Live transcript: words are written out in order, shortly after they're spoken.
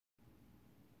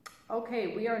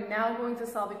Okay, we are now going to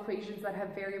solve equations that have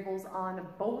variables on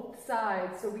both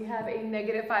sides. So we have a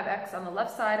negative 5x on the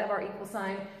left side of our equal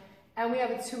sign, and we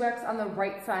have a 2x on the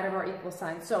right side of our equal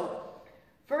sign. So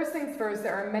first things first,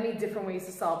 there are many different ways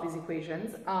to solve these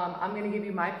equations. I'm going to give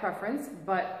you my preference,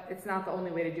 but it's not the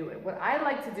only way to do it. What I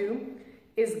like to do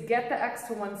is get the x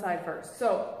to one side first.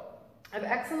 So I have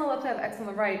x on the left, I have x on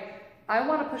the right. I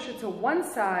want to push it to one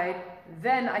side,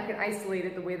 then I can isolate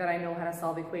it the way that I know how to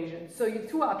solve equations. So you have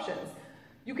two options.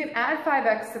 You can add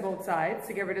 5x to both sides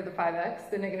to get rid of the 5x,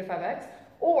 the negative 5x,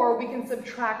 or we can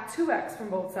subtract 2x from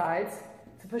both sides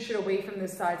to push it away from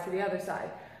this side to the other side.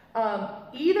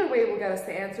 Either way will get us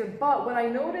the answer, but what I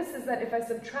notice is that if I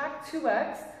subtract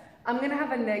 2x, I'm going to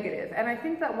have a negative. And I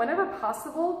think that whenever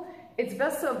possible, it's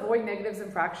best to avoid negatives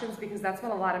in fractions because that's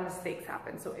when a lot of mistakes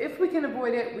happen. So if we can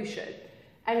avoid it, we should.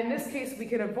 And in this case, we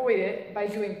can avoid it by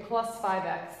doing plus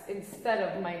 5x instead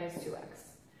of minus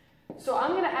 2x. So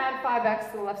I'm going to add 5x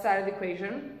to the left side of the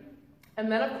equation.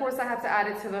 And then, of course, I have to add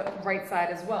it to the right side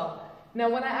as well. Now,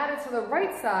 when I add it to the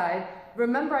right side,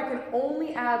 remember, I can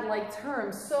only add like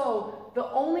terms. So the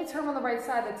only term on the right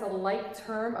side that's a like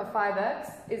term of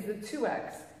 5x is the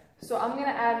 2x. So I'm going to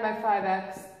add my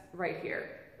 5x right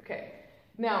here. Okay.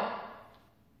 Now,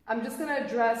 I'm just going to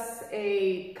address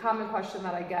a common question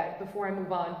that I get before I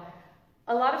move on.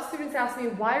 A lot of students ask me,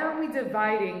 why aren't we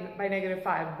dividing by negative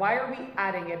 5? Why are we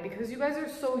adding it? Because you guys are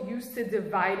so used to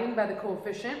dividing by the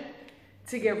coefficient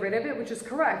to get rid of it, which is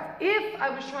correct. If I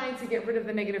was trying to get rid of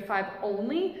the negative 5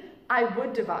 only, I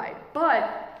would divide.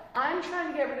 But I'm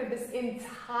trying to get rid of this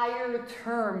entire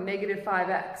term, negative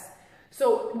 5x.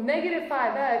 So negative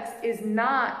 5x is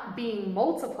not being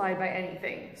multiplied by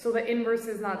anything. So the inverse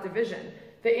is not division.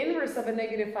 The inverse of a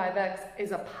negative 5x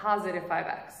is a positive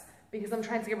 5x because I'm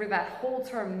trying to get rid of that whole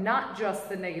term, not just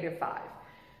the negative 5.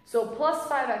 So plus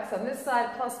 5x on this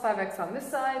side, plus 5x on this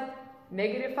side,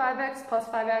 negative 5x plus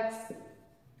 5x,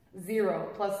 0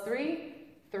 plus 3,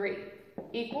 3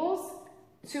 equals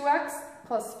 2x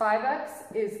plus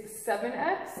 5x is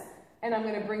 7x, and I'm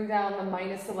going to bring down the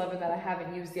minus 11 that I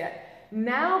haven't used yet.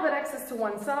 Now that x is to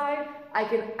one side, I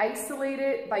can isolate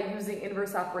it by using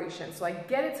inverse operations. So I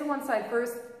get it to one side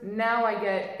first, now I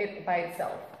get it by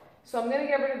itself. So I'm going to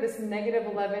get rid of this negative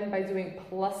 11 by doing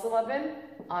plus 11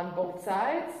 on both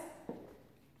sides.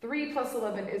 3 plus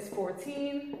 11 is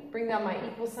 14. Bring down my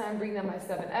equal sign, bring down my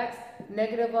 7x.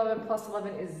 Negative 11 plus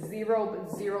 11 is 0,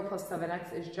 but 0 plus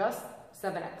 7x is just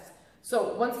 7x.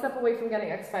 So one step away from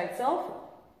getting x by itself,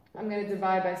 I'm going to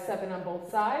divide by 7 on both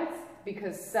sides,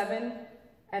 because 7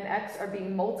 and x are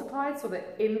being multiplied, so the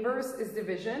inverse is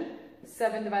division.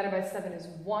 7 divided by 7 is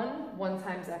 1. 1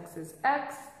 times x is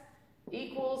x,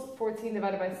 equals 14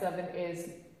 divided by 7 is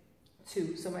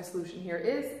 2. So my solution here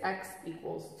is x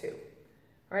equals 2.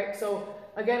 All right, so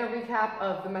again, a recap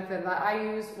of the method that I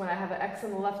use when I have an x on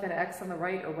the left and an x on the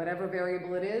right, or whatever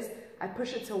variable it is. I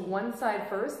push it to one side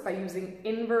first by using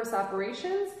inverse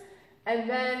operations, and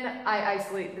then I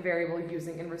isolate the variable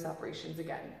using inverse operations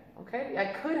again. Okay, I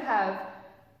could have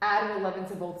added 11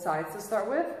 to both sides to start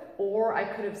with, or I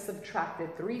could have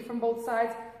subtracted 3 from both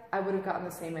sides. I would have gotten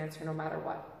the same answer no matter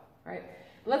what. All right,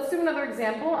 let's do another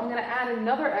example. I'm going to add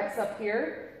another x up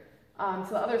here to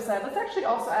the other side. Let's actually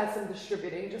also add some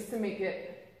distributing just to make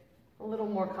it a little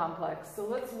more complex. So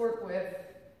let's work with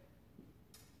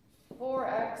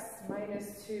 4x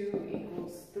minus 2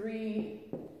 equals 3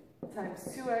 times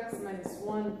 2x minus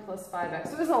 1 plus 5x.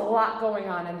 So there's a lot going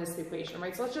on in this equation,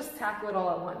 right? So let's just tackle it all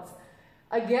at once.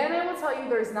 Again, I will tell you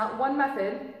there is not one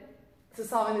method to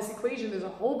solving this equation. There's a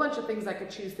whole bunch of things I could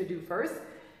choose to do first.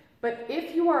 But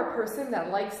if you are a person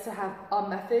that likes to have a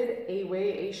method, a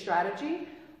way, a strategy,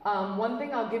 one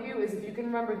thing I'll give you is if you can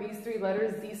remember these 3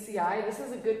 letters, DCI, this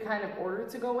is a good kind of order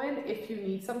to go in if you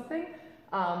need something.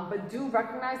 But do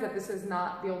recognize that this is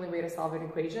not the only way to solve an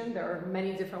equation. There are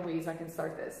many different ways I can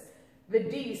start this. The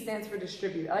D stands for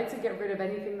distribute. I like to get rid of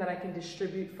anything that I can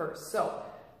distribute first. So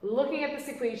looking at this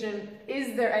equation,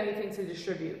 is there anything to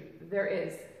distribute? There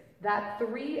is. That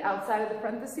 3 outside of the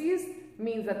parentheses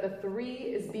means that the 3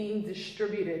 is being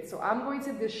distributed. So I'm going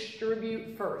to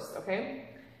distribute first, okay?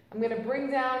 I'm going to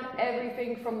bring down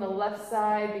everything from the left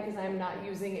side because I'm not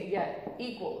using it yet.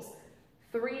 Equals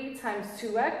 3 times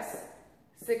 2x,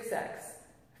 6x.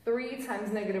 3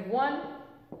 times negative 1,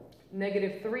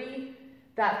 negative 3.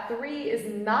 That 3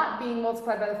 is not being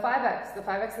multiplied by the 5x. The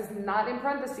 5x is not in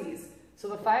parentheses. So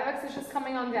the 5x is just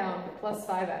coming on down, plus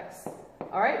 5x.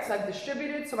 All right, so I've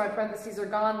distributed, so my parentheses are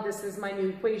gone. This is my new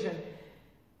equation.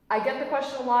 I get the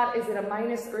question a lot, is it a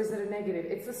minus or is it a negative?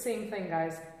 It's the same thing,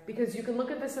 guys, because you can look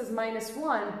at this as minus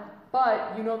 1,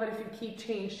 But you know that if you keep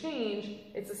change,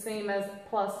 it's the same as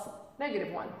plus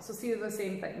 -1. So see, they're the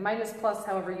same thing. Minus, plus,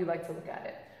 however you like to look at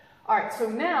it. All right, so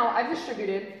now I've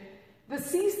distributed. The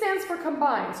C stands for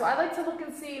combine. So I like to look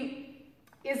and see,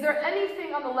 is there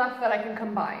anything on the left that I can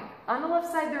combine? On the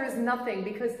left side, there is nothing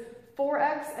because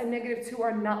 4x and -2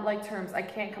 are not like terms. I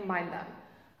can't combine them.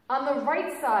 On the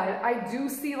right side, I do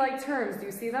see like terms. Do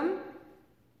you see them?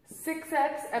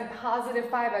 6x and positive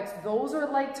 5x. Those are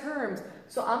like terms.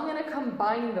 So I'm going to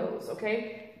combine those,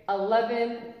 okay?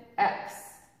 11x.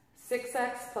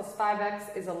 6x plus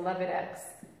 5x is 11x.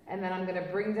 And then I'm going to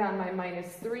bring down my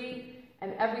 -3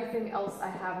 and everything else I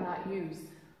have not used.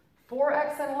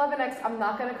 4x and 11x, I'm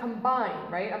not going to combine,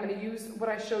 right? I'm going to use what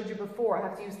I showed you before. I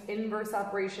have to use inverse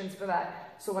operations for that.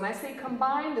 So when I say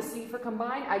combine, the C for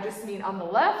combine, I just mean on the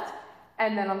left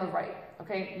and then on the right,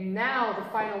 okay? Now the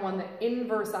final one, the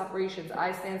inverse operations.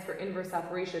 I stands for inverse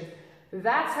operations.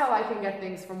 That's how I can get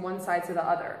things from one side to the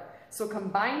other. So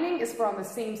combining is for on the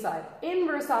same side.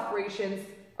 Inverse operations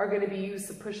are going to be used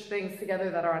to push things together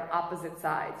that are on opposite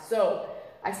sides. So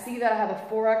I see that I have a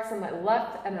 4x on the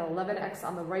left and an 11x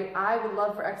on the right. I would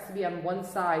love for x to be on one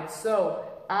side. So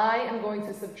I am going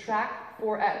to subtract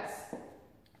 4x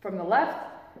from the left,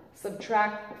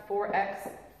 subtract 4x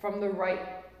from the right.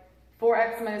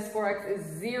 4x minus 4x is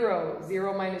 0.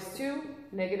 0 minus 2,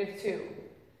 -2.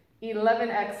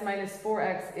 11x minus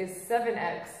 4x is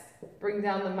 7x. Bring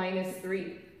down the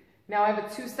 -3. Now I have a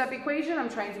two-step equation. I'm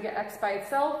trying to get x by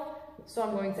itself. So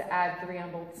I'm going to add 3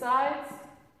 on both sides.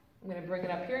 I'm going to bring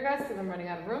it up here, guys, because I'm running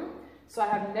out of room. So I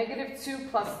have -2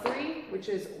 plus 3, which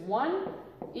is 1,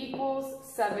 equals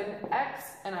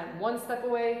 7x. And I'm one step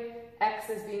away. X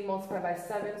is being multiplied by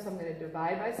 7, so I'm going to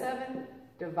divide by 7,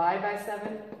 divide by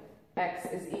 7. X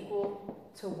is equal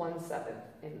to 1/7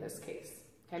 in this case.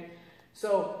 Okay,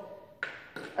 so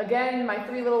again, my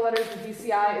 3 little letters, the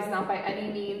DCI is not by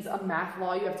any means a math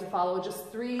law you have to follow.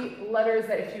 Just 3 letters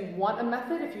that if you want a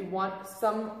method, if you want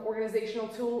some organizational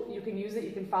tool, you can use it,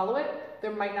 you can follow it.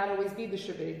 There might not always be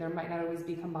distributing, there might not always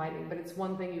be combining, but it's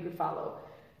one thing you could follow.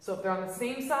 So if they're on the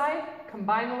same side,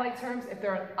 combine the like terms. If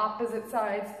they're on opposite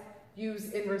sides,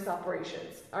 use inverse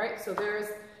operations. All right, so there's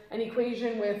an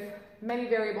equation with many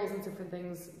variables and different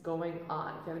things going on.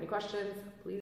 If you have any questions, please.